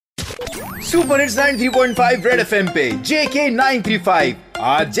Super hits 93.5 Red FM पे JK 935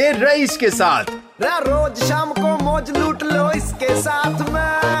 RJ rice के साथ। रोज शाम को मौज लूट लो इसके साथ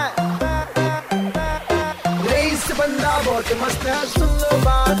में। रईस बंदा बहुत मस्त है, सुन लो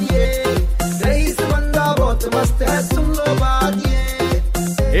बात ये। रईस बंदा बहुत मस्त है, सुन लो बात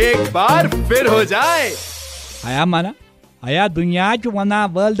ये। एक बार फिर हो जाए आया माना आया दुनिया वना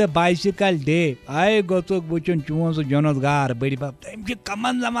वर्ल्ड बाइसिकल डे आए गोचुक बुचन चोन सह जनतगार बड़ी बाप तम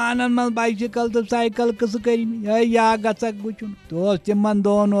कमन जमान मज बाइसिकल तो साइकिल कस कर या गक बुचन तो तिमन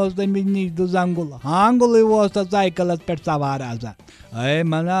दोन तमिस नश जंगुल हांगुल साइकिल पे सवार आसान अय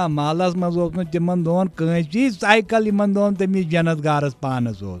मना मालस मज तिमन दोन कंसी साइकिल इन दोन तमिस जनतगारस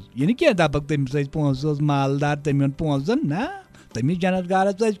पानस यह क्या दपक तमिस पोस मालदार तमिन पोसन ना तमिस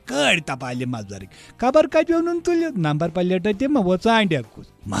जनतगारस कड़ तपाले मजर खबर कत तुल नंबर प्लेट तम वो चांड कुछ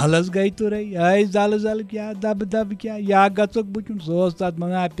महलस गई तुर आई जल जल क्या दब दब क्या या गचुक बुचुन सोस तथ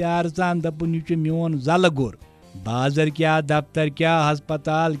मना प्यार सान दपुन यह मोन जल गुर बाजार क्या दफ्तर क्या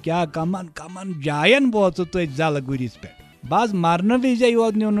हस्पताल क्या कमन कमन जायन वोचु तुम जल गुरिस पे बस मरन विज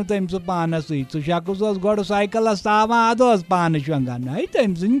योत नु तम सह पानस शखस गो साइकिल तावान अद पान शंगान है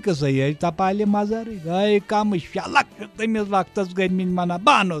तम सद कस तपाले मजर गई कम शलक तमिस वक्त गई मना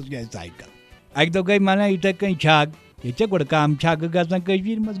बहन गई साइकिल अक दो गई मना इथे कन छग ये गोड़ कम छग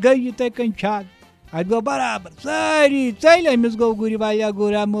गई गई इथे कन छग अत गो बराबर सारी चल अमिस गो गुर वाया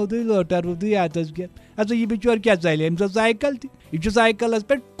गुरा मोद लोटर रुद अतस गे अच्छा यह बिचोर क्या चल अम साइकिल तह साइकिलस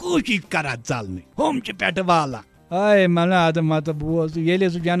पे कोशिश कर चलने हम पे वाला अय मना अद मत बोस ये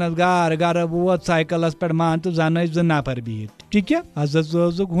जनतगार गर वोत साइकिलस पे मान तो जन ज नफर बिहित ठीक है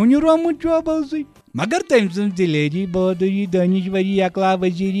हजक हुन रोमुत चोबल मगर तम सद दिलेरी बहदुरी दानिश वरी अकला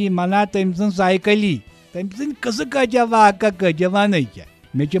वजीरी मना तम सद साइकिली तम सद कस कजा वाक़ कजा वन क्या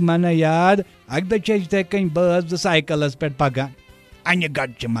मे मना याद अक दे कन बस साइकिलस पे पकान अन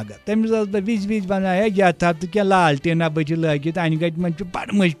गट मगर तमिस विज विज वन या था तो क्या लालटेन बच लगित अन गट मन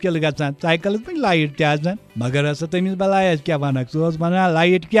बड़ मुश्किल गसान साइकिल पे लाइट तजान मगर हसा तमिस बलायस क्या वन सह वन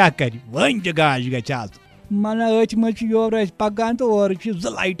लाइट क्या कर वन गाश ग मना अथ मज योर पकान तो और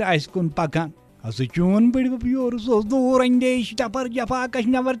ज लाइट कुन पकान हसा चोन बड़ बब योर सह दूर अंदेश टपर जफाकश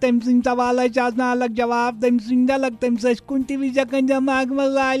नवर तम सद सवाल अलग जवाब तम सद अलग तमिस कुन विज दिमाग में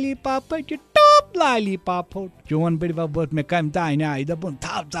लाली पाप लाली पाप चोन बड़ बब मे कम तान आई दपुन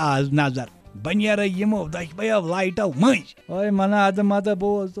थव आज नजर बनियर यमो दशबो लाइटो मज मना अद मत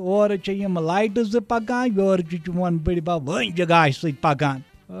बोस और लाइट ज पकान योर चोन बड़ बब वन गाश सत पकान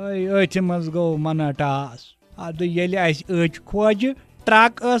अथ मज गो मना टास अद ये खोज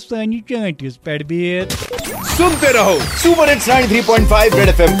ट्रक सानिस चंटिस पे बिहित। सुनते रहो सुपर हिट्स 93.5 रेड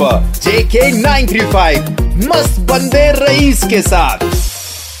एफएम पर JK 935 मस्त बंदे रईस के साथ।